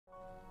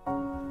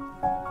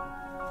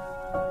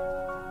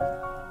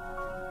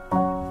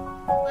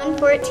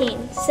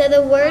14. So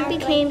the Word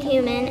became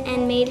human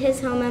and made his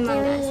home among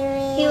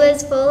us. He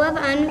was full of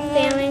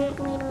unfailing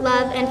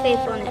love and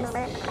faithfulness.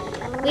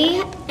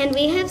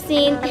 We have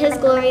seen his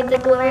glory, the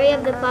glory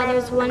of the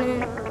Father's one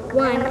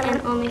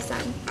and only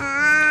Son.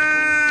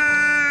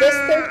 This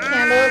third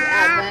candle of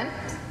Advent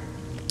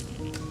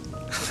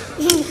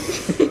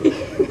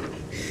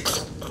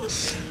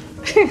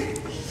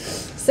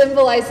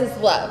symbolizes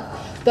love.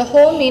 The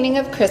whole meaning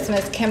of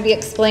Christmas can be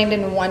explained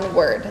in one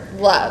word: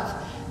 love.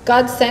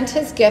 God sent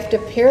his gift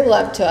of pure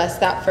love to us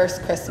that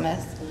first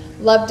Christmas.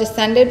 Love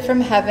descended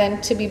from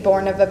heaven to be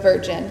born of a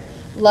virgin.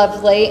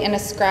 Love lay in a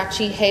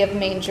scratchy hay of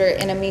manger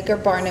in a meager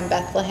barn in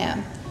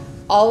Bethlehem.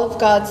 All of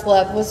God's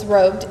love was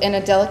robed in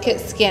a delicate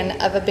skin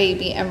of a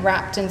baby and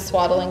wrapped in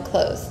swaddling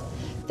clothes.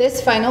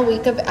 This final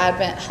week of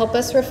Advent help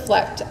us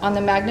reflect on the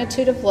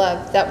magnitude of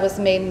love that was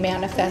made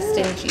manifest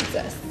in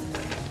Jesus.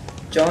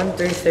 John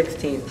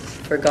 3:16.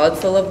 For God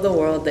so loved the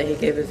world that he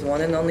gave his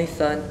one and only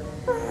Son,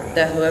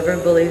 that whoever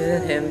believes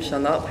in him shall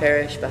not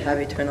perish but have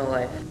eternal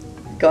life.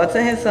 God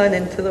sent his Son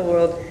into the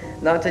world,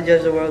 not to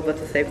judge the world, but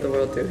to save the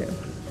world through him.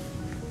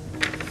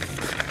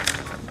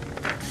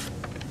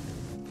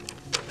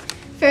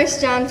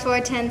 1 John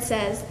 4:10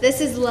 says, "This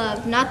is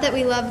love, not that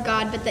we love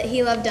God, but that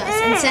he loved us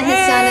and sent his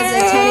Son as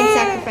an atoning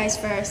sacrifice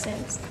for our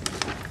sins."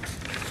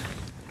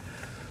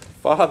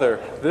 Father,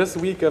 this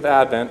week of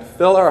Advent,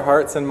 fill our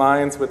hearts and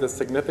minds with the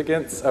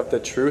significance of the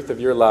truth of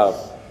your love.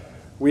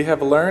 We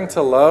have learned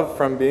to love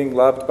from being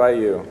loved by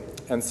you,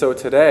 and so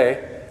today,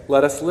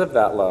 let us live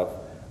that love.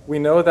 We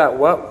know that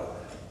what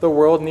the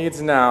world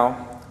needs now,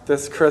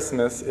 this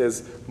Christmas,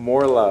 is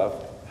more love.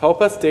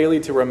 Help us daily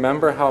to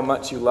remember how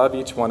much you love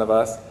each one of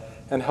us,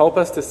 and help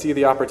us to see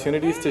the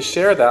opportunities to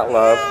share that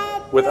love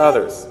with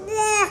others.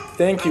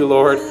 Thank you,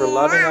 Lord, for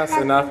loving us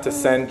enough to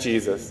send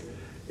Jesus.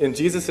 In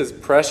Jesus'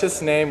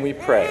 precious name we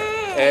pray.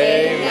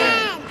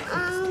 Amen.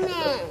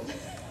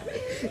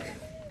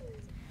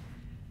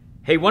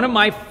 Hey, one of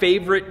my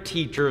favorite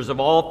teachers of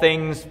all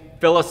things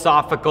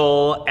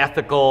philosophical,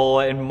 ethical,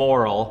 and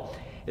moral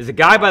is a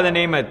guy by the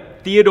name of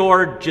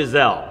Theodore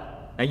Giselle.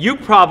 Now, you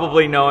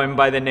probably know him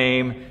by the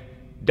name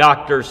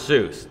Dr.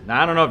 Seuss.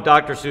 Now, I don't know if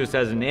Dr. Seuss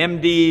has an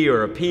MD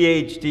or a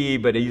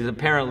PhD, but he's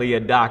apparently a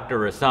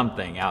doctor or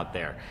something out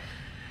there.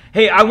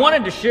 Hey, I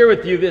wanted to share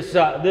with you this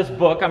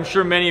book. I'm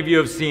sure many of you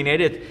have seen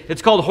it.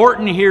 It's called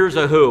Horton Hears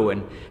a Who,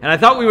 and I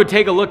thought we would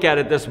take a look at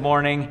it this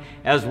morning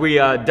as we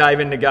dive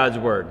into God's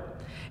Word.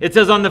 It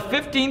says, on the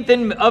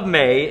 15th of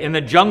May, in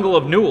the jungle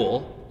of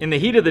Newell, in the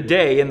heat of the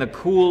day, in the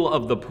cool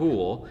of the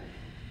pool,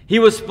 he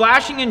was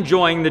splashing,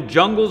 enjoying the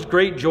jungle's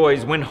great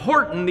joys, when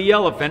Horton the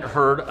elephant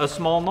heard a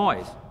small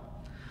noise.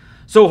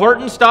 So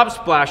Horton stopped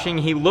splashing.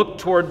 He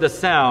looked toward the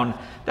sound.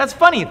 That's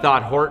funny,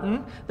 thought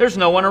Horton. There's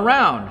no one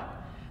around.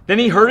 Then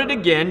he heard it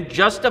again,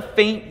 just a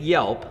faint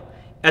yelp,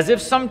 as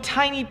if some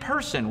tiny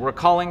person were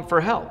calling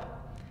for help.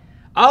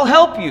 "I'll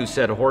help you,"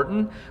 said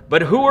Horton,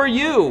 "but who are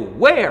you?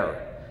 Where?"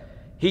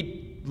 He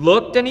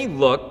looked and he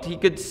looked. He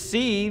could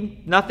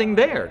see nothing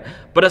there,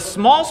 but a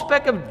small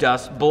speck of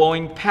dust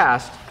blowing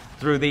past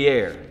through the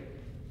air.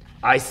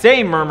 "I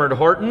say," murmured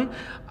Horton,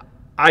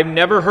 "I've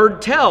never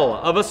heard tell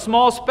of a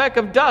small speck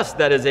of dust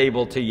that is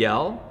able to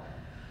yell.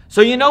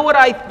 So you know what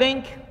I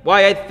think?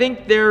 Why, I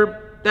think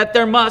that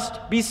there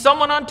must be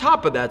someone on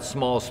top of that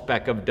small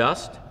speck of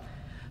dust.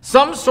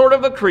 Some sort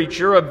of a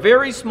creature of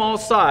very small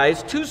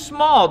size, too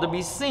small to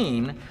be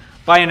seen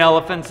by an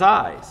elephant's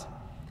eyes.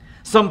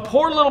 Some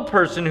poor little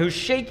person who's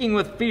shaking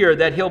with fear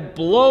that he'll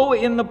blow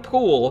in the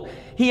pool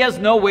he has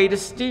no way to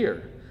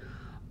steer.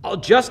 I'll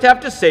just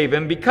have to save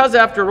him, because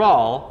after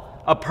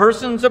all, a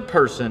person's a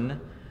person,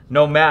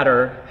 no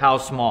matter how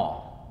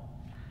small."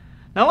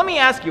 Now let me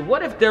ask you,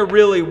 what if there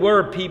really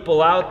were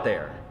people out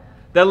there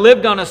that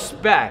lived on a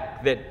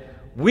speck that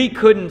we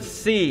couldn't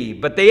see,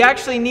 but they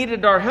actually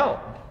needed our help?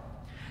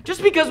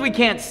 Just because we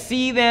can't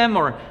see them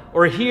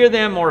or hear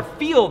them or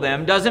feel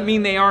them doesn't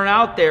mean they aren't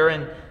out there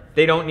and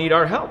they don't need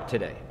our help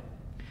today.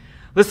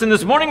 Listen,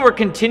 this morning we're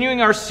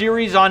continuing our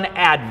series on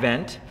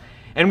Advent,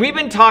 and we've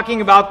been talking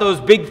about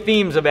those big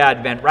themes of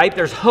Advent, right?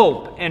 There's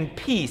hope and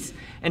peace,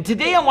 and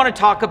today I want to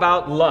talk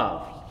about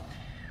love.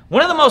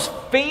 One of the most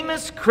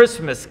famous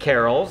Christmas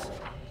carols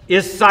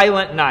is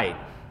Silent Night.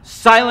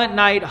 Silent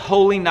Night,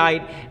 Holy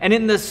Night. And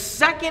in the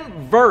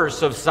second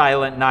verse of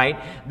Silent Night,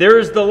 there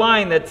is the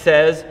line that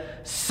says,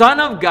 "Son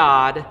of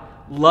God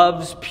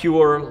loves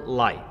pure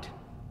light."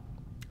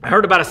 I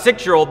heard about a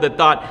 6-year-old that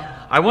thought,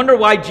 I wonder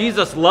why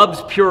Jesus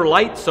loves pure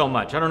light so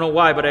much. I don't know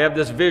why, but I have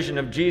this vision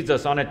of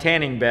Jesus on a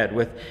tanning bed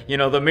with,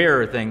 the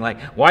mirror thing.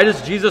 Like, why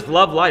does Jesus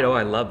love light? Oh,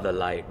 I love the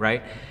light,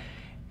 right?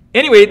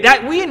 Anyway,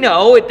 that we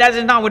know that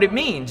is not what it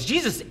means.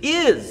 Jesus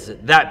is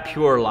that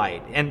pure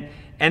light,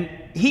 and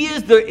he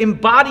is the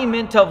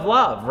embodiment of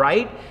love,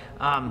 right?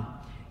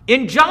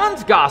 In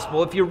John's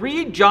gospel, if you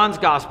read John's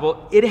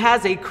gospel, it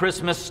has a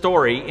Christmas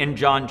story in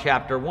John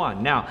chapter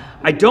 1. Now,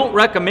 I don't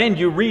recommend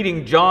you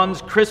reading John's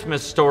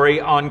Christmas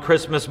story on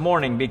Christmas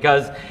morning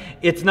because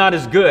it's not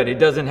as good. It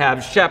doesn't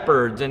have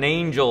shepherds and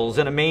angels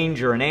and a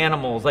manger and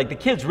animals. Like, the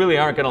kids really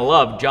aren't going to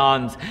love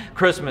John's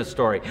Christmas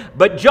story.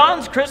 But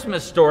John's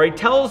Christmas story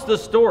tells the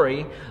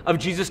story of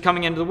Jesus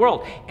coming into the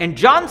world. And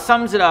John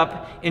sums it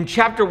up in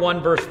chapter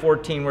 1, verse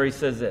 14, where he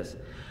says this: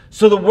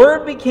 "So the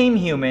Word became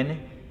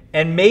human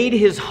and made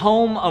his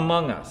home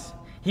among us.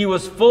 He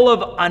was full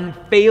of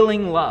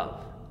unfailing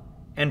love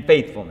and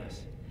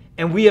faithfulness.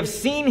 And we have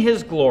seen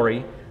his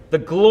glory, the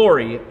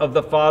glory of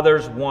the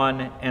Father's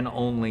one and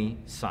only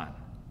Son."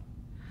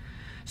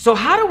 So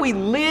how do we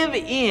live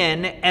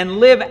in and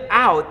live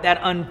out that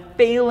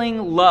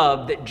unfailing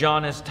love that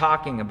John is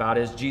talking about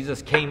as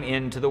Jesus came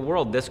into the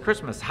world this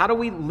Christmas? How do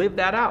we live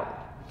that out?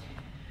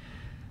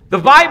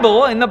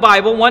 In the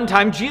Bible, one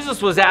time,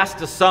 Jesus was asked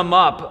to sum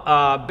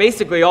up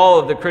basically all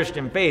of the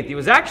Christian faith. He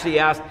was actually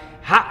asked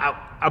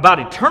about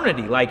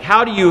eternity, like,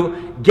 how do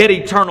you get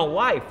eternal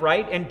life,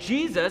 right? And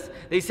Jesus,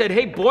 they said,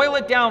 "Hey, boil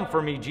it down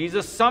for me,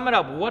 Jesus. Sum it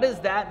up. What does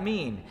that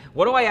mean?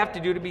 What do I have to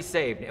do to be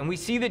saved?" And we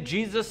see that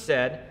Jesus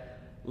said,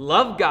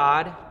 "Love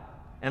God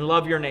and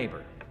love your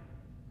neighbor."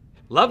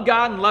 Love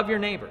God and love your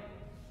neighbor.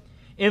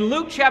 In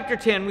Luke chapter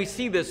 10, we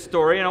see this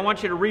story, and I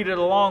want you to read it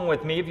along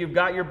with me. If you've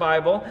got your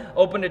Bible,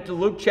 open it to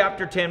Luke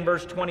chapter 10,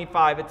 verse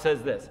 25. It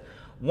says this: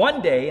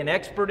 "One day, an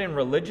expert in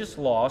religious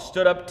law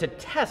stood up to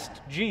test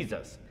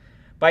Jesus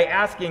by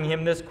asking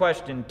him this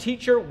question: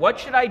 'Teacher, what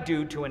should I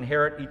do to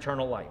inherit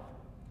eternal life?'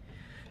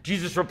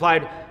 Jesus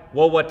replied,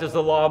 'Well, what does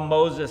the law of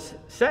Moses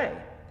say?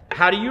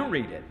 How do you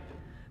read it?'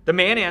 The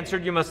man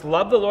answered, 'You must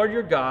love the Lord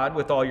your God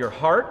with all your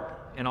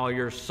heart and all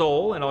your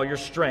soul and all your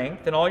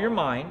strength and all your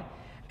mind,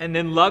 and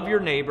then love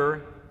your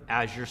neighbor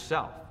as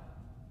yourself.'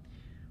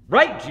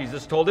 'Right,'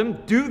 Jesus told him,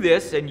 'do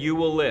this and you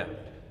will live.'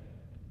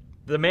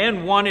 The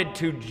man wanted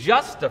to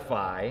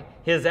justify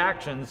his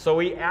actions, so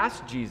he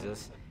asked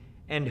Jesus,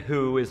 'And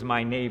who is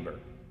my neighbor?'"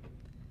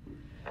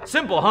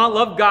 Simple, huh?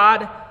 Love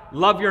God,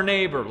 love your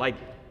neighbor. Like,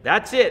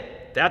 that's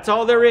it. That's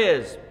all there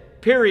is.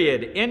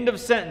 Period. End of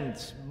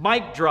sentence.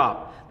 Mic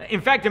drop. In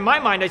fact, in my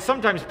mind, I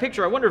sometimes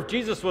picture, I wonder if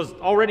Jesus was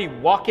already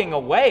walking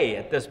away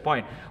at this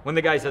point when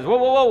the guy says, "Whoa,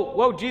 whoa, whoa,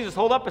 whoa, Jesus,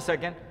 hold up a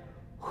second.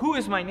 Who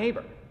is my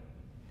neighbor?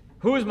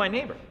 Who is my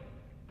neighbor?"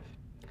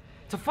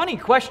 It's a funny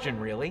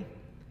question, really.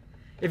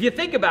 If you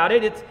think about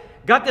it, it's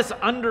got this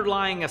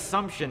underlying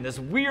assumption, this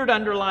weird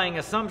underlying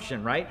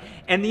assumption, right?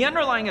 And the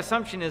underlying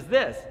assumption is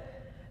this: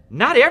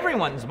 not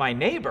everyone's my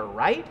neighbor,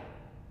 right?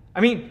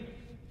 I mean,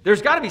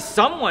 there's got to be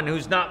someone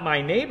who's not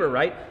my neighbor,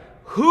 right?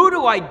 Who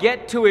do I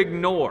get to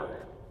ignore?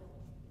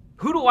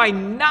 Who do I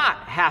not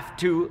have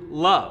to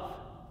love,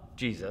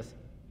 Jesus?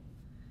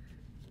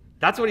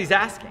 That's what he's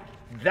asking.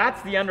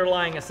 That's the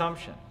underlying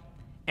assumption.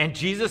 And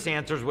Jesus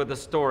answers with a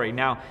story.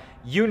 Now,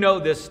 you know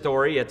this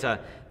story. It's a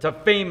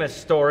famous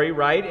story,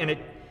 right? And it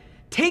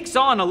takes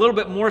on a little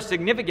bit more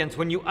significance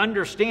when you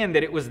understand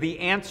that it was the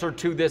answer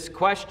to this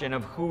question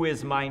of who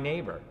is my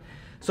neighbor.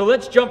 So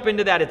let's jump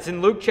into that. It's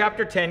in Luke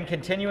chapter 10,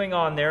 continuing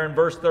on there in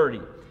verse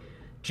 30.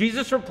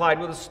 Jesus replied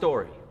with a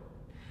story.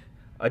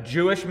 A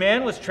Jewish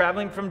man was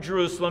traveling from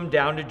Jerusalem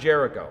down to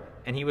Jericho,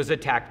 and he was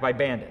attacked by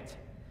bandits.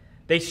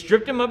 They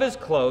stripped him of his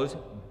clothes,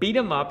 beat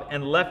him up,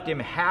 and left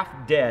him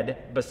half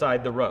dead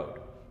beside the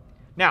road.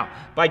 Now,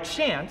 by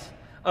chance,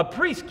 a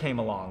priest came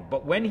along,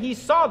 but when he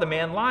saw the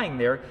man lying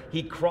there,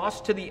 he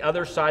crossed to the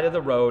other side of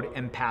the road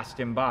and passed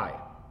him by.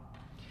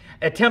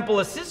 A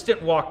temple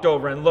assistant walked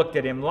over and looked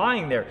at him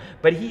lying there,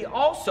 but he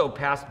also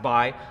passed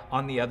by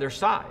on the other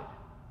side.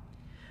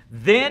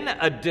 Then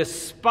a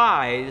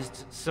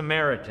despised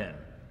Samaritan,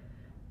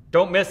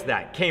 don't miss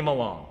that, came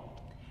along.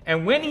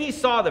 And when he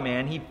saw the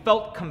man, he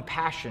felt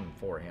compassion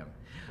for him.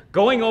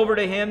 Going over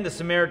to him, the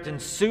Samaritan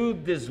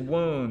soothed his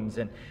wounds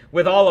and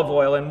with olive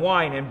oil and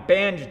wine and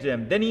bandaged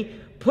him. Then he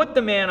put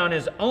the man on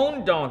his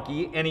own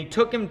donkey and he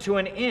took him to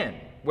an inn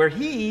where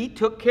he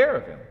took care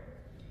of him.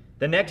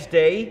 The next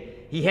day,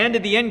 he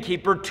handed the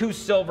innkeeper 2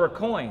 silver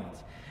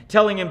coins,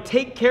 telling him,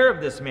 "Take care of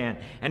this man,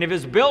 and if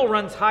his bill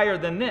runs higher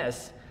than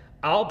this,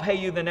 I'll pay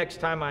you the next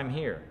time I'm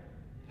here."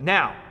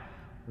 Now,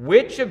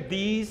 which of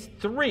these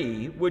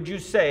 3 would you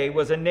say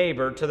was a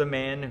neighbor to the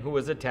man who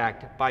was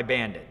attacked by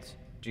bandits?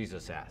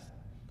 Jesus asked.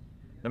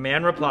 The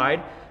man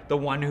replied, "The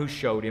one who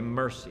showed him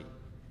mercy."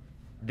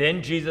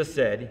 Then Jesus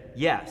said,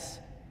 "Yes,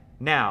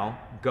 now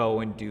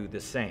go and do the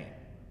same."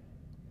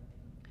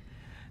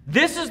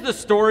 This is the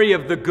story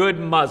of the good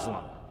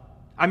Muslim.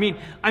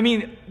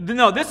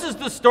 No, this is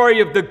the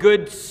story of the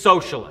good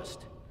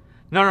socialist.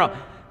 No.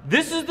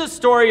 This is the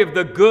story of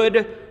the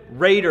good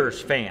Raiders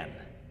fan,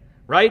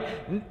 right?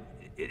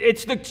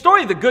 It's the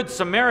story of the Good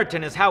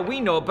Samaritan is how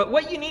we know it, but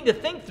what you need to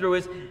think through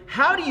is,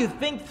 how do you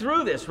think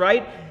through this,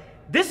 right?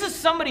 This is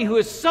somebody who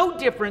is so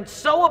different,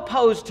 so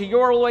opposed to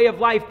your way of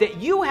life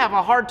that you have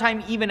a hard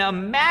time even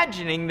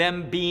imagining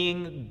them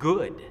being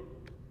good.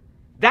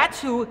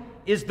 That's who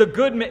is the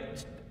good,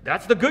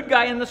 that's the good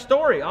guy in the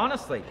story,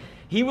 honestly.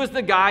 He was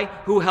the guy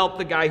who helped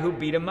the guy who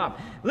beat him up.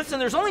 Listen,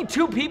 there's only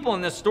two people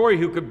in this story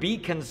who could be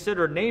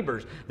considered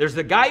neighbors. There's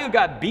the guy who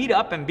got beat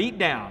up and beat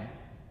down,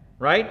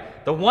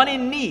 right? The one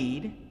in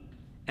need,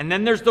 and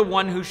then there's the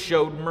one who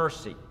showed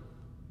mercy.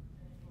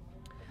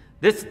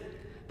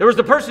 There was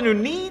the person who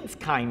needs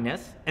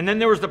kindness, and then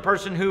there was the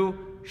person who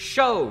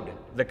showed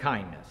the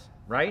kindness,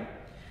 right?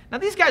 Now,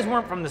 these guys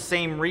weren't from the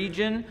same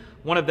region.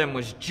 One of them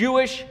was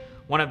Jewish.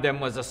 One of them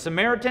was a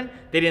Samaritan.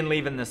 They didn't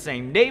live in the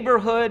same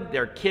neighborhood.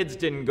 Their kids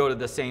didn't go to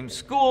the same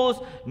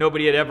schools.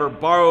 Nobody had ever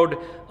borrowed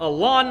a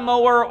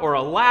lawnmower or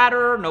a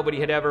ladder. Nobody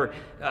had ever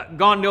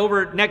gone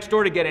over next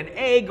door to get an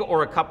egg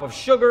or a cup of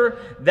sugar.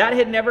 That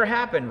had never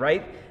happened,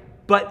 right?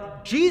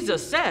 But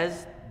Jesus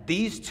says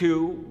these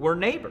two were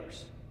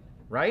neighbors,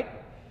 right?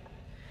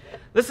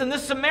 Listen,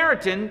 this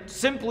Samaritan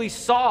simply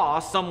saw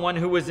someone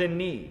who was in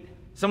need,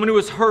 someone who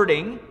was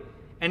hurting,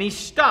 and he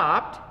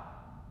stopped.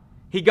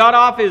 He got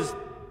off his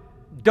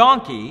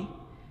donkey,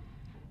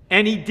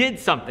 and he did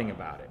something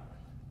about it,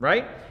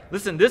 right?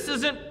 Listen, this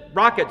isn't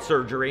rocket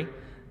surgery.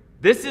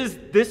 This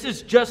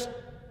is just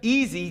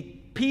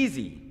easy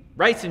peasy,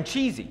 rice and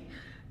cheesy.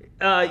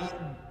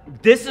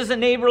 This is a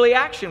neighborly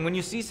action when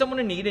you see someone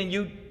in need and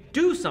you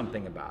do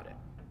something about it.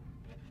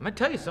 I'm going to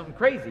tell you something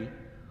crazy.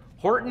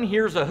 Horton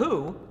Hears a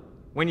Who,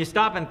 when you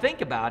stop and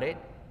think about it,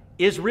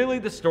 is really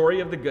the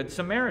story of the Good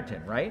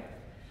Samaritan, right?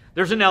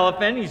 There's an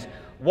elephant. He's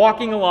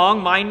walking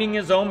along, minding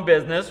his own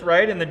business,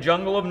 right, in the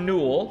jungle of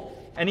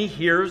Newell, and he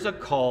hears a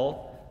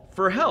call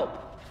for help.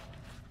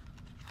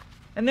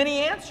 And then he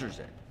answers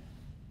it.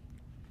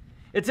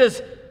 It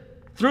says,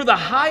 through the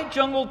high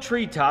jungle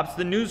treetops,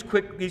 the news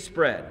quickly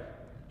spread.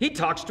 He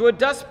talks to a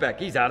dust speck.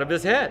 He's out of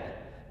his head.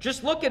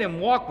 Just look at him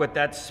walk with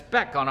that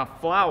speck on a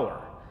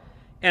flower.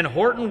 And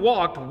Horton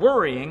walked,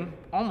 worrying,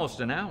 almost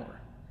an hour.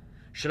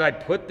 Should I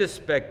put this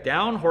speck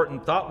down? Horton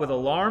thought with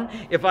alarm.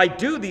 If I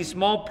do, these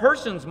small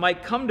persons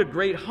might come to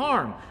great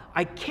harm.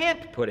 I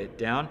can't put it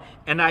down,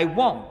 and I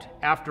won't,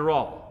 after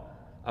all.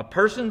 A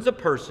person's a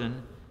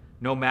person,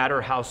 no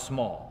matter how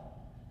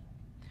small.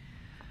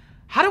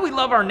 How do we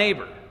love our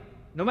neighbor,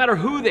 no matter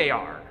who they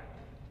are?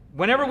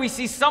 Whenever we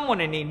see someone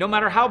in need, no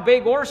matter how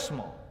big or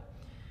small.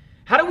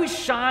 How do we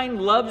shine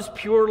love's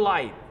pure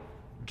light,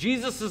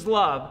 Jesus'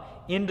 love,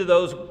 into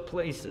those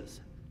places?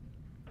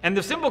 And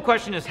the simple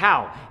question is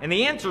how? And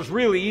the answer is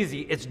really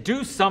easy. It's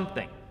do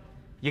something.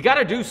 You got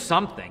to do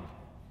something.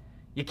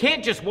 You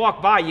can't just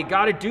walk by. You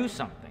got to do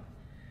something.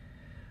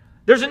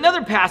 There's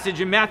another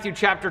passage in Matthew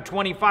chapter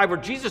 25 where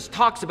Jesus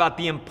talks about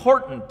the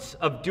importance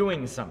of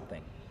doing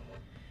something.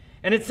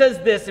 And it says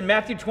this in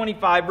Matthew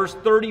 25, verse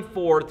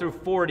 34 through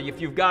 40, if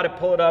you've got to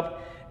pull it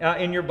up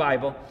in your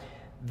Bible.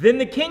 Then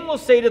the king will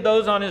say to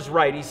those on his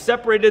right, he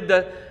separated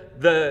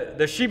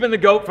the sheep and the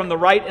goat from the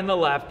right and the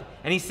left,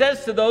 and he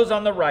says to those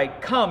on the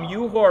right, come,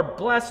 you who are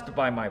blessed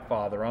by my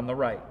Father on the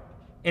right.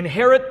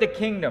 Inherit the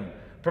kingdom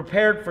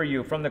prepared for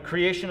you from the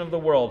creation of the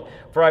world.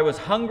 For I was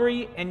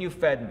hungry, and you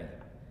fed me.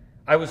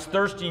 I was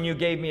thirsty, and you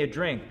gave me a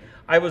drink.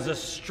 I was a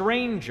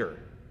stranger,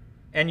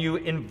 and you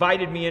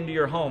invited me into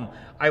your home.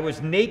 I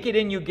was naked,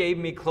 and you gave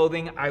me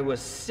clothing. I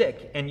was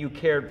sick, and you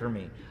cared for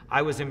me.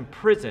 I was in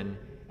prison,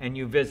 and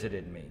you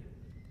visited me.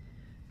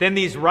 Then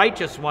these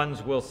righteous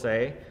ones will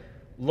say,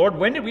 Lord,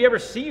 when did we ever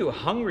see you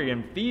hungry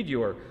and feed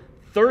you, or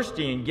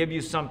thirsty and give you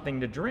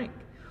something to drink?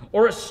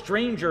 Or a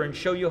stranger and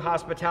show you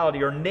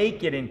hospitality, or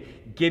naked and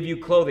give you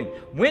clothing?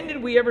 When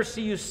did we ever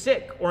see you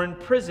sick or in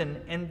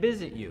prison and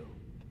visit you?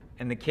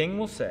 And the king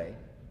will say,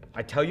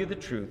 I tell you the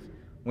truth,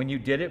 when you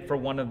did it for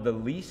one of the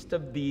least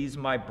of these,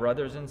 my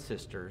brothers and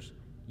sisters,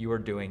 you are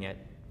doing it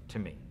to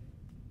me.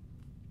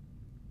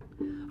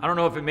 I don't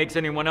know if it makes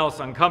anyone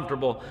else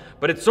uncomfortable,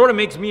 but it sort of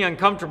makes me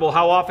uncomfortable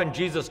how often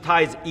Jesus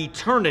ties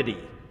eternity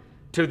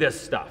to this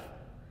stuff.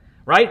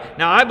 Right?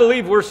 Now, I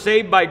believe we're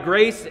saved by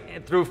grace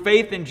through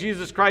faith in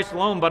Jesus Christ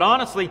alone, but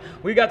honestly,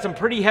 we got some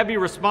pretty heavy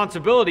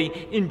responsibility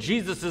in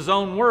Jesus'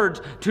 own words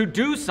to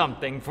do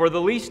something for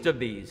the least of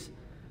these,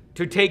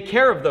 to take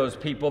care of those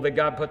people that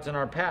God puts in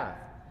our path.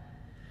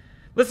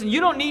 Listen,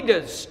 you don't need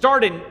to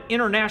start an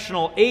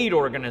international aid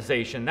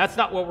organization. That's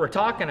not what we're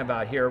talking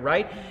about here,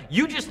 right?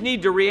 You just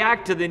need to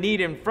react to the need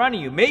in front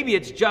of you. Maybe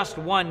it's just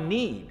one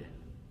need,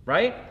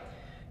 right?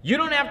 You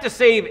don't have to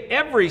save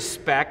every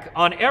speck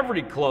on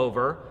every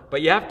clover,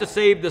 but you have to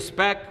save the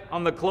speck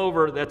on the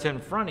clover that's in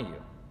front of you.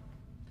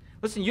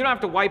 Listen, you don't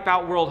have to wipe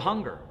out world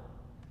hunger,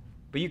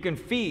 but you can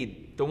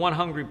feed the one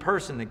hungry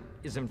person that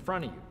is in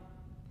front of you.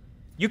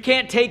 You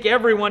can't take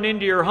everyone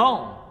into your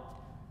home,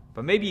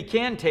 but maybe you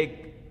can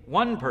take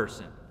one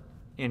person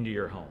into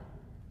your home.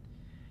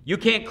 You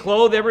can't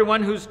clothe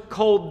everyone who's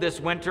cold this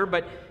winter,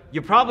 but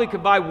you probably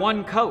could buy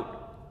one coat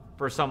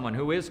for someone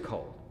who is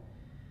cold.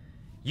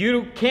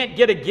 You can't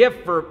get a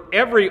gift for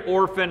every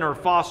orphan or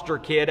foster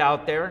kid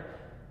out there,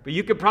 but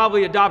you could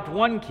probably adopt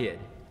one kid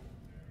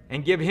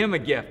and give him a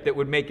gift that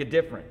would make a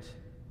difference.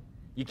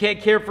 You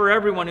can't care for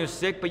everyone who's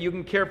sick, but you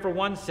can care for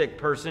one sick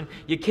person.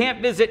 You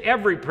can't visit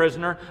every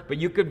prisoner, but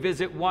you could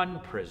visit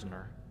one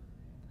prisoner.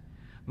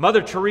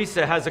 Mother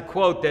Teresa has a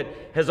quote that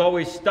has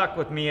always stuck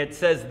with me. It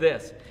says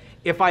this,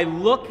 If I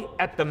look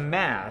at the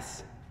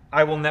mass,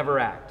 I will never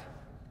act.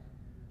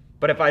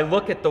 But if I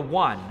look at the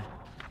one,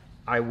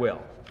 I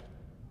will.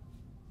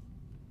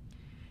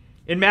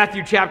 In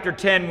Matthew chapter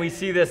 10, we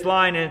see this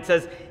line, and it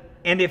says,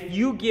 "And if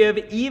you give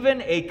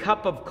even a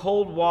cup of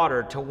cold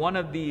water to one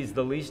of these,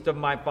 the least of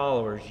my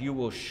followers, you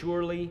will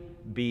surely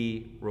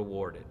be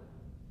rewarded."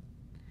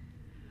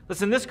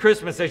 Listen, this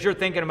Christmas, as you're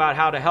thinking about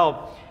how to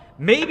help,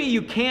 maybe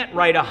you can't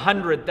write a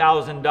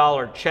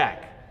 $100,000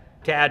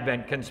 check to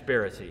Advent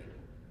Conspiracy,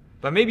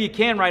 but maybe you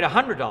can write a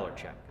 $100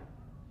 check.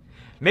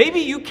 Maybe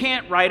you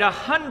can't write a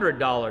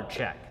 $100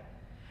 check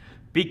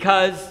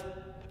because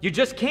you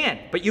just can't,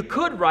 but you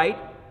could write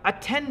a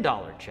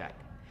 $10 check.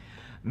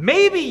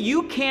 Maybe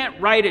you can't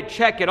write a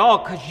check at all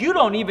because you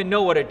don't even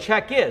know what a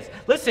check is.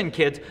 Listen,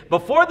 kids,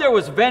 before there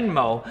was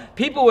Venmo,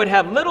 people would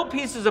have little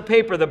pieces of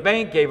paper the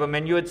bank gave them,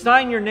 and you would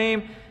sign your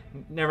name.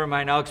 Never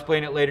mind, I'll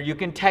explain it later. You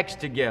can text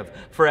to give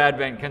for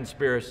Advent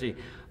Conspiracy.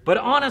 But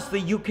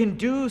honestly, you can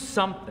do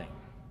something.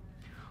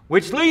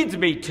 Which leads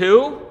me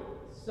to...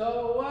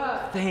 So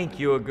what? Thank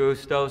you,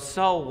 Augusto.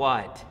 So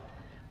what?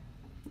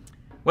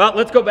 Well,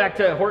 let's go back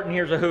to Horton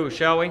Hears a Who,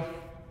 shall we?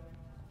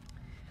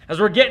 As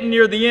we're getting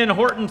near the end,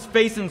 Horton's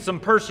facing some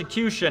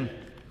persecution.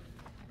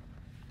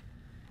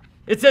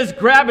 It says,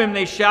 "Grab him,"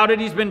 they shouted.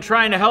 "He's been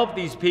trying to help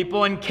these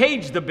people. And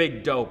cage the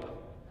big dope.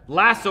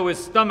 Lasso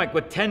his stomach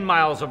with 10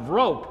 miles of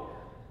rope.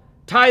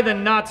 Tie the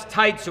knots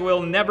tight so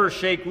he'll never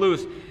shake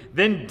loose.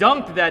 Then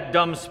dunk that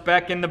dumb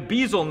speck in the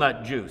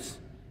bezelnut juice."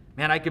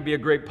 Man, I could be a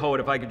great poet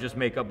if I could just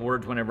make up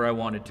words whenever I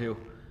wanted to.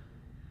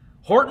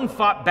 Horton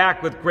fought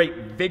back with great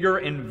vigor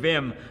and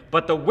vim,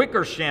 but the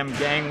Wickersham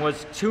gang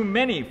was too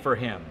many for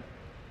him.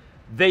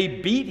 They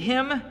beat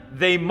him,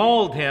 they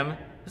mauled him.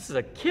 This is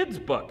a kid's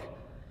book.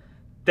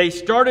 They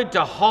started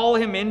to haul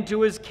him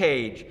into his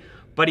cage,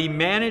 but he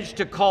managed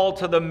to call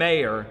to the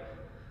mayor,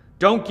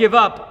 "Don't give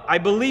up. I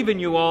believe in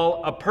you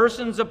all. A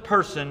person's a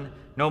person,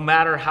 no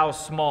matter how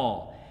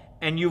small.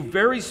 And you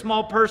very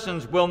small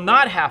persons will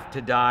not have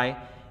to die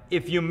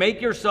if you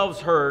make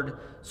yourselves heard,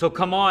 so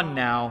come on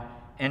now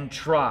and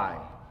try."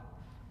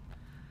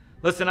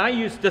 Listen, I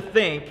used to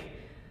think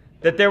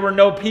that there were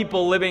no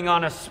people living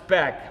on a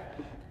speck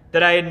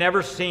that I had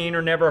never seen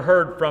or never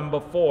heard from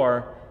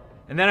before.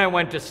 And then I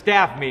went to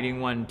staff meeting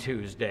one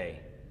Tuesday,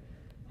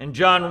 and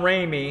John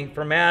Ramey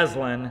from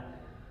Aslan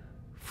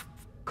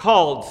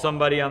called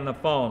somebody on the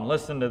phone.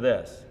 Listen to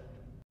this.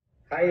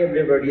 Hi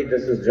everybody,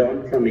 this is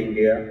John from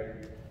India.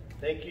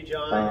 Thank you,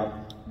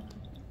 John.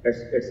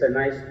 It's a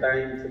nice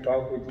time to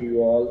talk with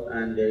you all,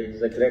 and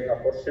it's a great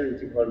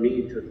opportunity for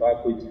me to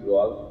talk with you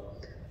all.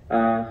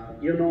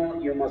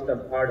 You must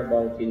have heard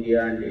about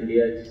India, and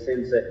India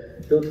since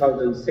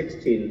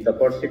 2016, the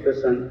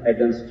persecution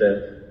against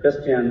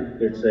Christian,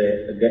 it's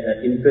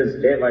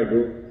increased day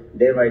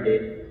by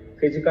day.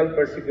 Physical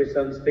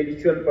persecution,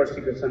 spiritual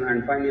persecution,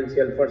 and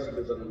financial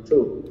persecution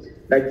too.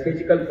 Like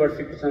physical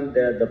persecution,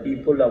 the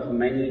people of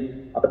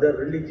many other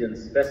religions,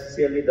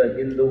 especially the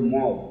Hindu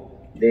mob,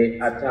 they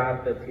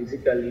attacked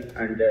physically,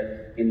 and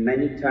in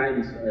many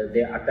times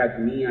they attacked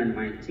me and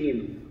my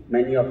team.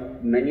 Many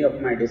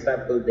of my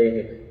disciples,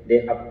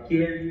 they have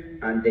killed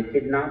and they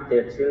kidnapped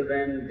their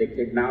children, they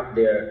kidnapped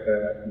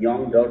their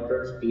young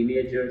daughters,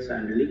 teenagers,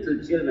 and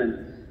little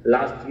children.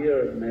 Last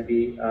year,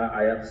 maybe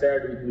I have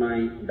shared with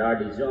my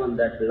daddy John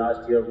that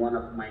last year one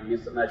of my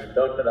missionary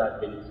daughter has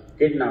been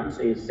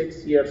kidnapped. She is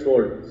 6 years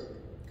old.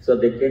 So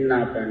they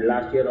kidnapped, and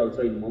last year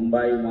also in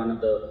Mumbai,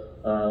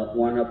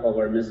 one of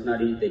our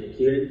missionaries they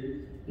killed,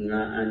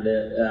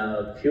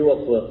 and few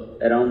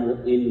of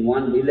around in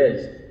one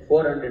village,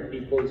 400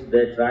 people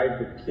they tried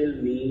to kill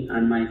me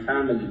and my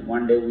family.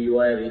 One day we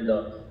were in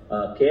the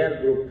care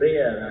group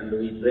prayer, and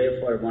we pray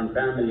for one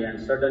family, and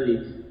suddenly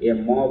a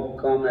mob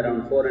come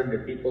around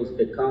 400 people.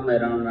 They come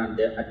around and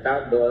they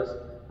attacked us,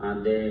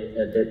 and they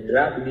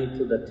dragged me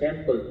to the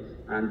temple,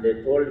 and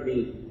they told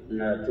me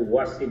to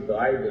worship the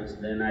idols.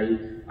 Then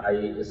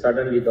I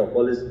suddenly the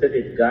Holy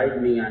Spirit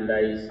guided me, and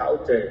I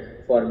shouted,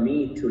 for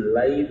me to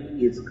live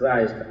is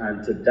Christ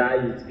and to die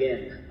is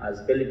gain.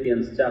 As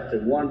Philippians chapter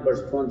 1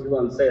 verse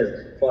 21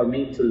 says, for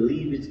me to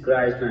live is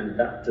Christ and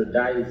to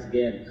die is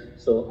gain.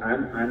 So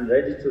I'm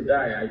ready to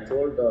die. I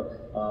told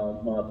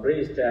the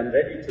priest, I'm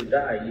ready to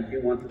die. If you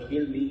want to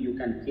kill me, you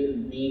can kill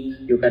me,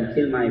 you can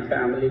kill my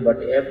family,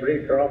 but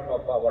every drop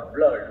of our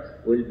blood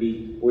will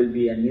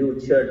be a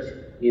new church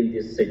in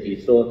this city.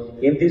 So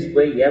in this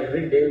way,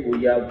 every day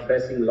we are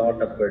facing a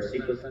lot of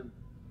persecution.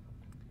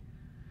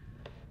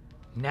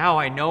 Now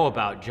I know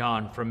about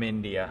John from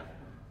India,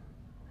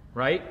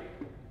 right?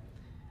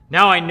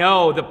 Now I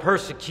know the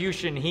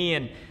persecution he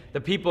and the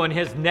people in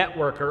his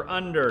network are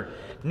under.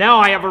 Now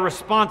I have a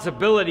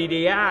responsibility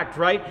to act,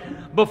 right?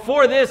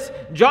 Before this,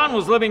 John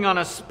was living on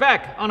a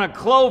speck, on a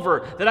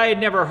clover that I had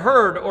never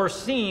heard or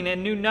seen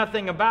and knew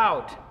nothing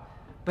about.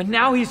 But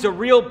now he's a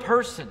real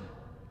person,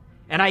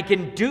 and I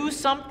can do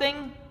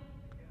something,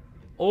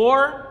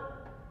 or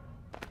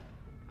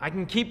I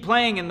can keep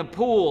playing in the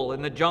pool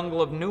in the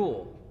jungle of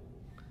Newell.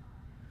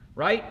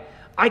 Right?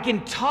 I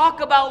can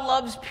talk about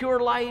love's pure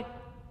light,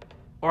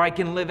 or I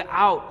can live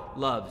out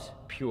love's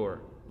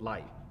pure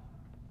light.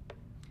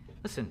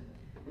 Listen,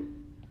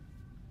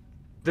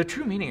 the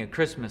true meaning of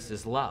Christmas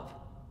is love.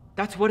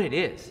 That's what it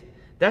is.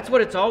 That's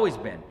what it's always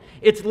been.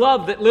 It's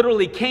love that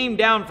literally came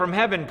down from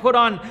heaven, put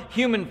on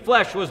human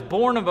flesh, was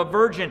born of a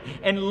virgin,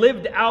 and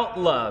lived out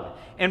love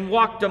and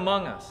walked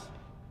among us.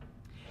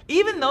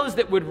 Even those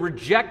that would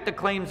reject the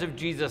claims of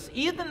Jesus,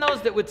 even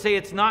those that would say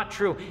it's not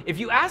true, if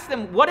you ask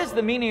them, what is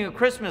the meaning of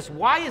Christmas?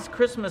 Why is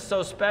Christmas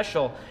so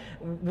special?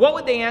 What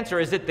would they answer?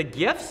 Is it the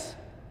gifts?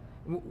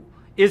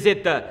 Is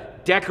it the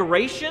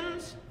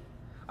decorations?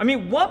 I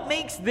mean, what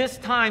makes this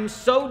time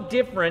so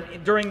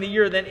different during the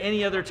year than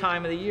any other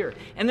time of the year?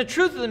 And the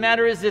truth of the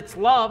matter is it's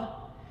love.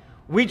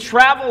 We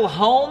travel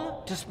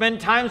home to spend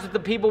times with the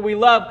people we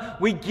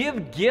love. We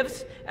give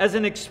gifts as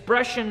an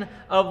expression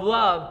of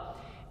love.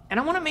 And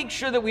I want to make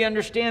sure that we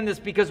understand this,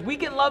 because we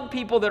can love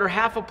people that are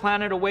half a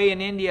planet away in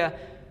India.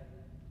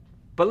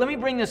 But let me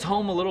bring this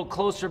home a little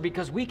closer,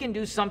 because we can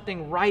do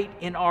something right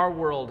in our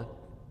world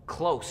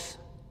close.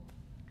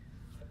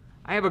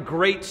 I have a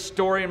great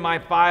story in my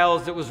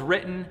files that was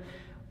written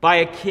by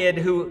a kid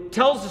who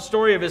tells the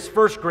story of his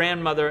first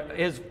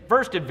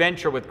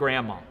adventure with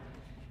Grandma.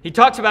 He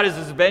talks about his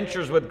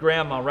adventures with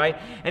Grandma, right?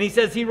 And he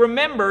says he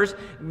remembers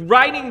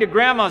riding to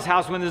Grandma's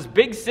house when his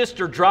big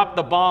sister dropped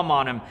the bomb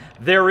on him.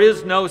 There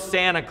is no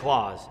Santa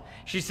Claus.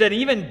 She said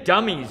even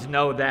dummies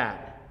know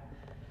that.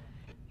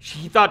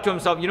 He thought to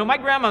himself, you know, my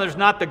grandmother's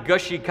not the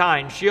gushy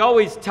kind. She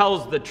always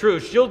tells the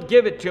truth. She'll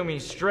give it to me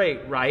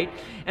straight, right?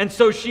 And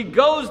so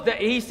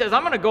he says,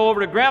 I'm going to go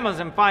over to Grandma's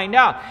and find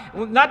out.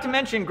 Not to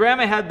mention,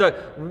 Grandma had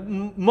the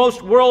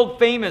most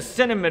world-famous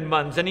cinnamon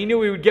buns, and he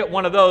knew he would get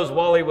one of those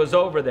while he was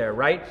over there,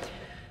 right?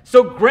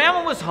 So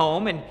Grandma was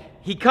home, and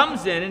he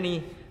comes in,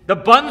 and the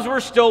buns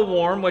were still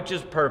warm, which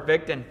is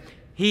perfect, and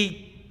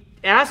he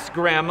asks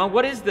Grandma,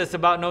 what is this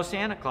about no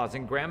Santa Claus?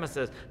 And Grandma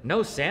says,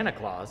 no Santa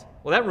Claus?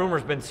 Well, that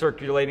rumor's been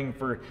circulating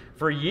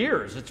for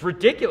years. It's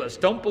ridiculous.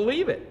 Don't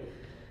believe it.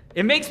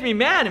 It makes me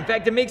mad. In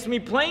fact, it makes me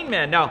plain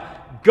mad. Now,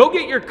 go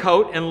get your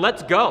coat and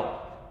let's go.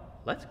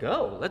 Let's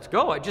go. Let's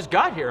go. I just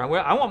got here.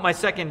 I want my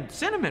second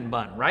cinnamon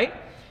bun, right?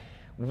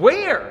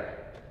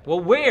 Where? Well,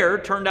 where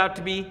turned out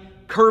to be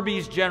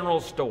Kirby's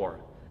General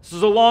Store. This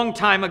was a long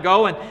time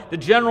ago, and the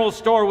general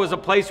store was a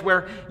place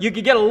where you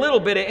could get a little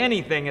bit of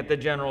anything at the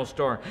general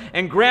store.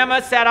 And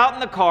Grandma sat out in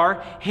the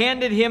car,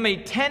 handed him a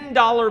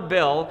 $10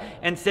 bill,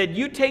 and said,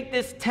 you take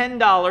this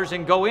 $10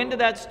 and go into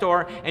that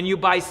store and you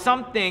buy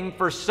something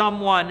for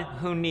someone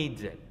who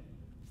needs it.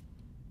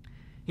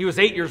 He was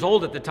 8 years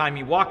old at the time.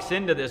 He walks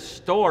into this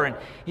store and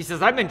he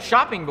says, I've been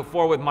shopping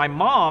before with my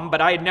mom,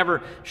 but I had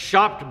never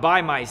shopped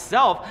by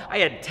myself. I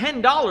had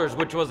 $10,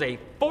 which was a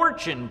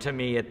fortune to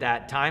me at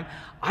that time.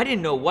 I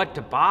didn't know what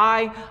to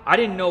buy. I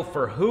didn't know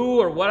for who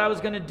or what I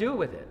was going to do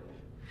with it.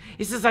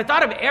 He says, I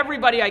thought of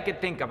everybody I could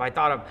think of. I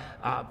thought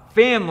of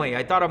family.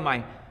 I thought of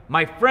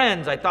my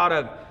friends. I thought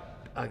of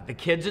the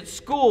kids at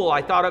school.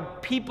 I thought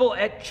of people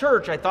at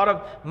church. I thought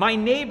of my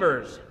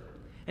neighbors.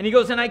 And he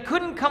goes, and I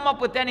couldn't come up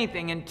with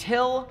anything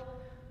until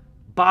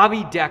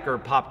Bobby Decker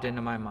popped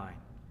into my mind.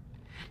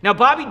 Now,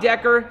 Bobby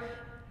Decker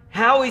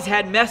always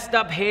had messed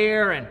up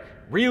hair and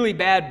really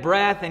bad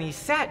breath, and he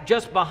sat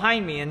just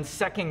behind me in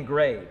second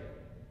grade.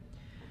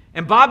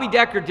 And Bobby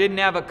Decker didn't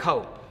have a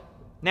coat.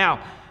 Now,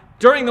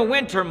 during the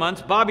winter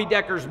months, Bobby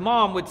Decker's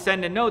mom would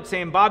send a note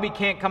saying Bobby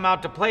can't come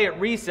out to play at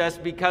recess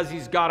because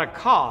he's got a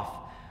cough.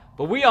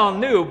 But we all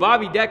knew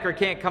Bobby Decker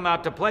can't come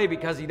out to play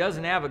because he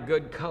doesn't have a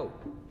good coat.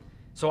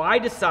 So I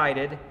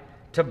decided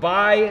to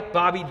buy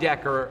Bobby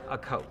Decker a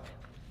coat.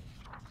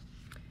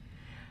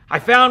 I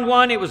found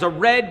one. It was a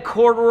red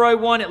corduroy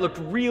one. It looked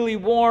really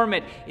warm.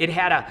 It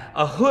had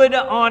a hood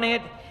on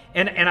it.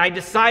 And I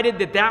decided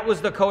that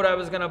was the coat I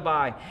was going to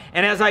buy.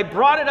 And as I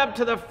brought it up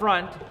to the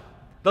front,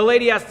 the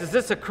lady asked, is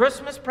this a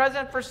Christmas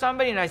present for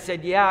somebody? And I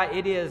said, yeah,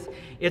 it is.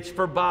 It's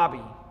for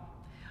Bobby.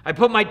 I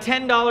put my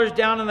 $10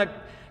 down on the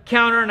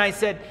counter and I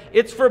said,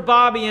 it's for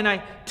Bobby. And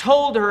I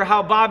told her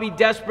how Bobby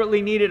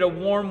desperately needed a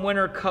warm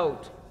winter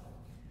coat.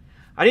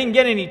 I didn't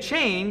get any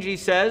change, he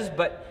says,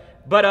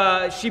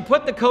 but she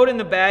put the coat in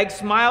the bag,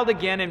 smiled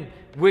again, and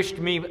wished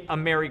me a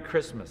Merry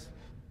Christmas.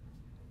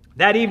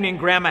 That evening,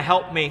 Grandma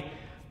helped me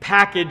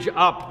package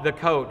up the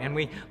coat, and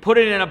we put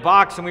it in a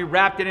box and we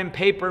wrapped it in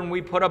paper and we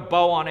put a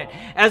bow on it.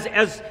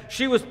 As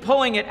she was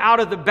pulling it out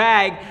of the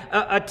bag,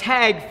 a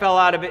tag fell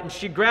out of it, and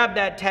she grabbed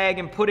that tag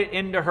and put it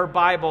into her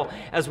Bible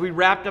as we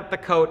wrapped up the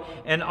coat,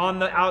 and on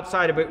the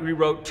outside of it we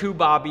wrote, to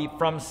Bobby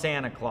from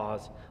Santa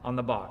Claus on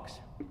the box.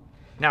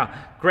 Now,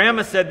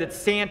 Grandma said that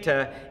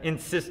Santa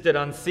insisted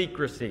on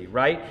secrecy,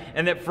 right?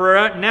 And that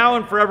for now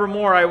and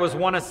forevermore I was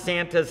one of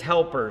Santa's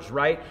helpers,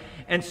 right?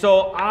 And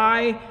so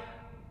I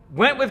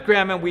went with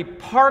Grandma, and we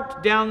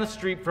parked down the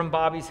street from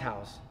Bobby's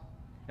house.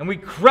 And we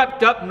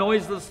crept up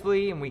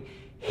noiselessly, and we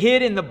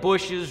hid in the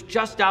bushes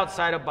just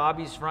outside of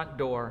Bobby's front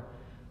door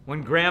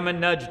when Grandma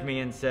nudged me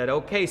and said,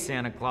 okay,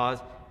 Santa Claus,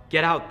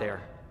 get out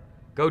there.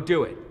 Go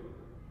do it.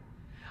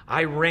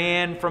 I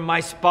ran from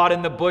my spot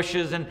in the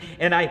bushes,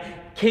 and I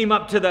came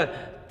up to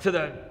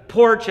the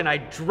porch, and I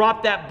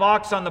dropped that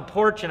box on the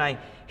porch, and I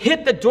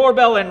hit the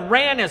doorbell and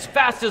ran as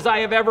fast as I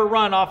have ever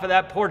run off of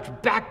that porch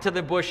back to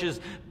the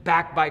bushes,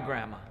 back by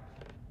Grandma.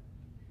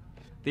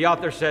 The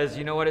author says,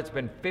 you know what, it's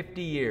been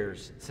 50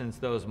 years since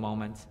those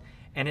moments,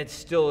 and it's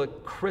still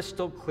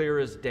crystal clear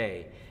as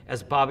day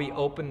as Bobby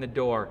opened the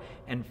door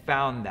and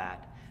found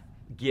that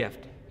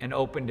gift and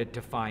opened it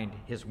to find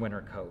his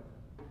winter coat.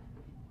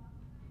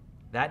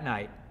 That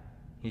night,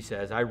 he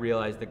says, I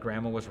realized that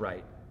Grandma was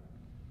right,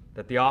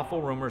 that the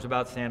awful rumors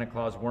about Santa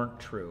Claus weren't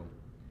true,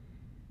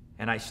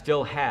 and I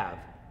still have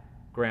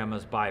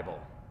Grandma's Bible,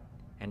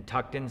 and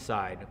tucked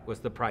inside was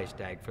the price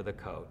tag for the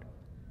coat,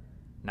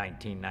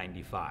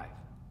 $19.95.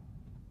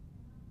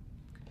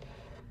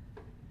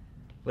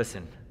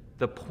 Listen,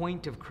 the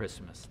point of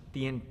Christmas,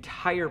 the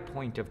entire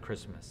point of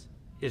Christmas,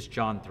 is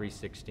John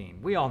 3:16.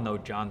 We all know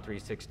John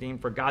 3:16.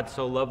 For God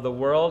so loved the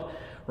world,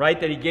 right,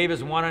 that he gave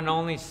his one and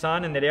only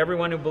Son, and that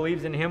everyone who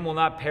believes in him will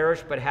not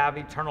perish but have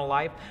eternal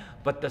life.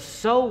 But the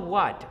so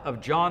what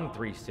of John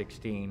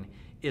 3:16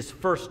 is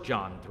 1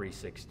 John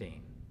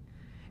 3:16.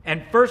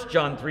 And 1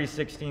 John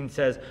 3:16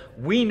 says,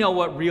 we know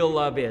what real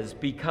love is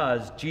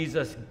because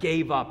Jesus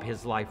gave up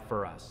his life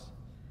for us.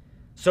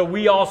 So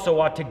we also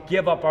ought to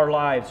give up our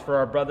lives for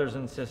our brothers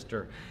and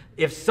sisters.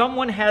 If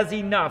someone has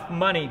enough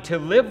money to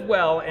live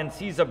well and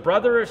sees a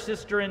brother or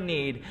sister in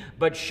need,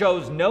 but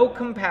shows no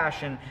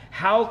compassion,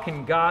 how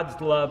can God's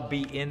love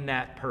be in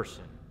that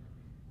person?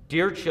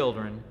 Dear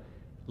children,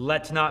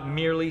 let's not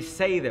merely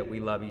say that we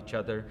love each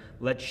other.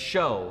 Let's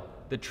show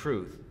the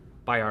truth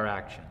by our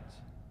actions.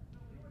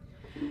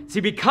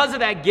 See, because of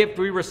that gift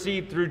we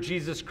received through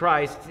Jesus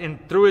Christ and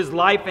through his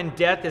life and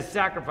death, his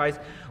sacrifice,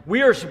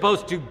 we are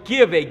supposed to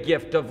give a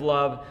gift of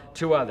love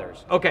to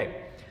others.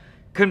 Okay,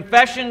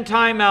 confession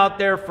time out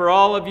there for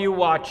all of you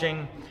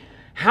watching.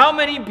 How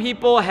many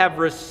people have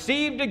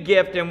received a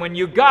gift and when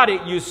you got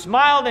it, you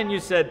smiled and you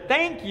said,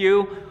 thank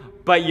you,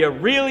 but you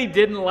really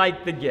didn't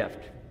like the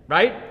gift,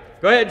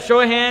 right? Go ahead, show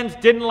of hands,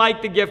 didn't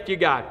like the gift you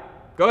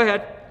got. Go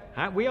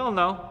ahead. We all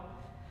know.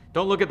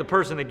 Don't look at the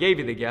person that gave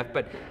you the gift,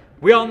 but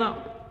we all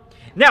know.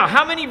 Now,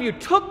 how many of you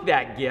took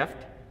that gift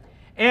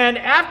and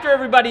after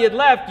everybody had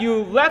left,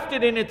 you left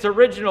it in its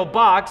original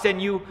box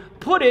and you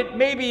put it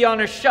maybe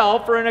on a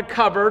shelf or in a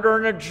cupboard or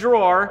in a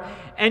drawer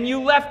and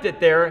you left it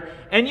there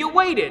and you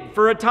waited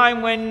for a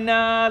time when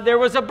there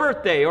was a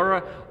birthday or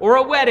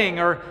a wedding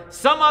or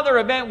some other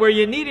event where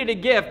you needed a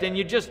gift and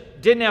you just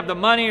didn't have the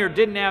money or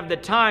didn't have the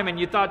time and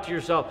you thought to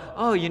yourself,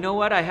 oh, you know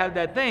what? I had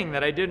that thing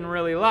that I didn't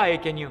really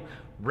like, and you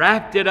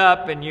wrapped it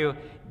up and you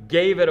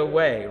gave it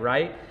away,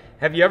 right?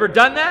 Have you ever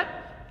done that?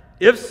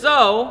 If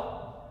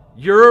so,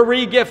 you're a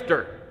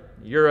regifter.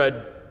 You're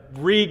a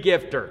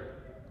regifter.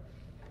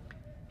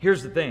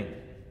 Here's the thing.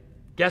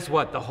 Guess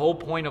what? The whole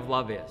point of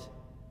love is.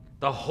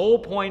 The whole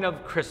point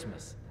of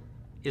Christmas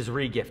is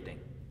regifting.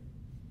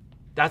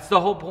 That's the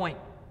whole point.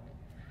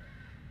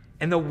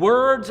 And the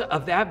words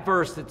of that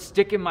verse that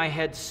stick in my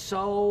head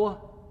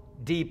so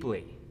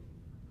deeply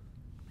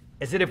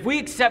is that if we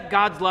accept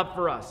God's love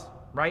for us,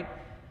 right,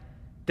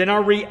 then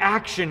our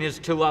reaction is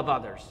to love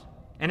others.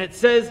 And it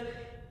says,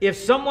 if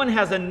someone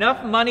has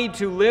enough money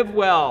to live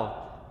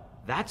well,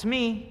 that's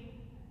me.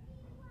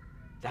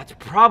 That's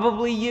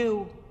probably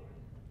you.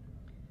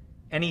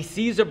 And he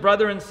sees a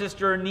brother and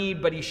sister in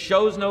need, but he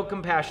shows no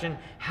compassion,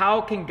 how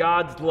can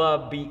God's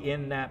love be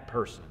in that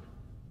person?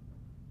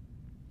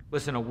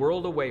 Listen, a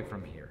world away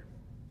from here,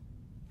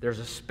 there's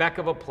a speck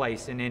of a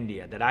place in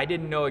India that I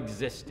didn't know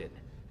existed.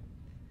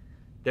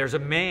 There's a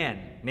man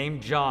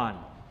named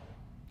John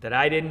that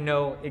I didn't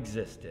know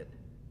existed.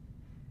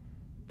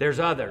 There's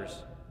others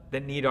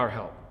that need our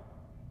help.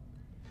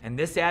 And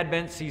this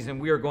Advent season,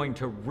 we are going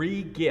to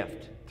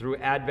re-gift through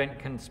Advent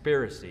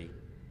Conspiracy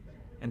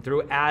and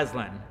through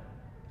Aslan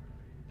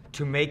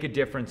to make a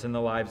difference in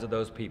the lives of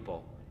those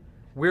people.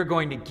 We're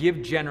going to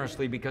give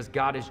generously because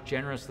God has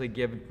generously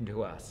given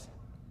to us.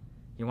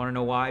 You want to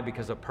know why?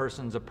 Because a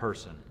person's a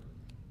person,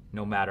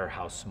 no matter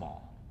how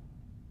small.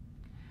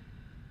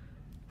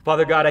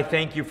 Father God, I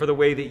thank you for the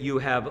way that you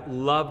have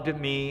loved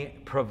me,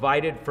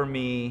 provided for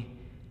me,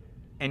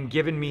 and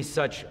given me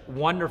such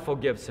wonderful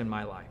gifts in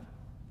my life.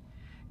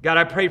 God,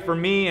 I pray for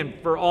me and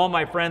for all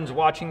my friends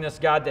watching this,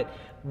 God, that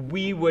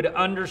we would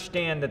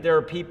understand that there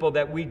are people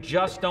that we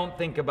just don't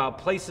think about,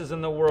 places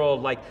in the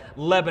world like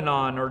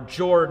Lebanon or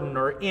Jordan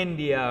or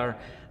India or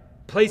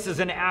places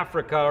in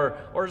Africa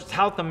or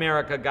South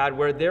America, God,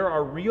 where there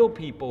are real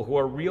people who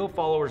are real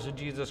followers of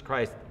Jesus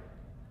Christ.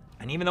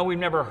 And even though we've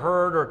never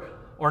heard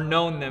or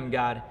known them,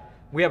 God,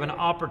 we have an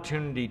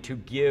opportunity to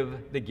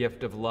give the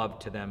gift of love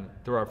to them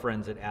through our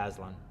friends at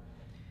Aslan.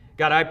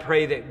 God, I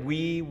pray that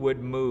we would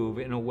move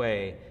in a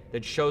way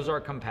that shows our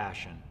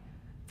compassion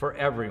for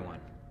everyone.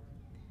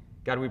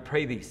 God, we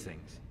pray these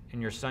things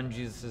in your Son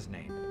Jesus'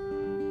 name.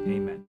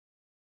 Amen.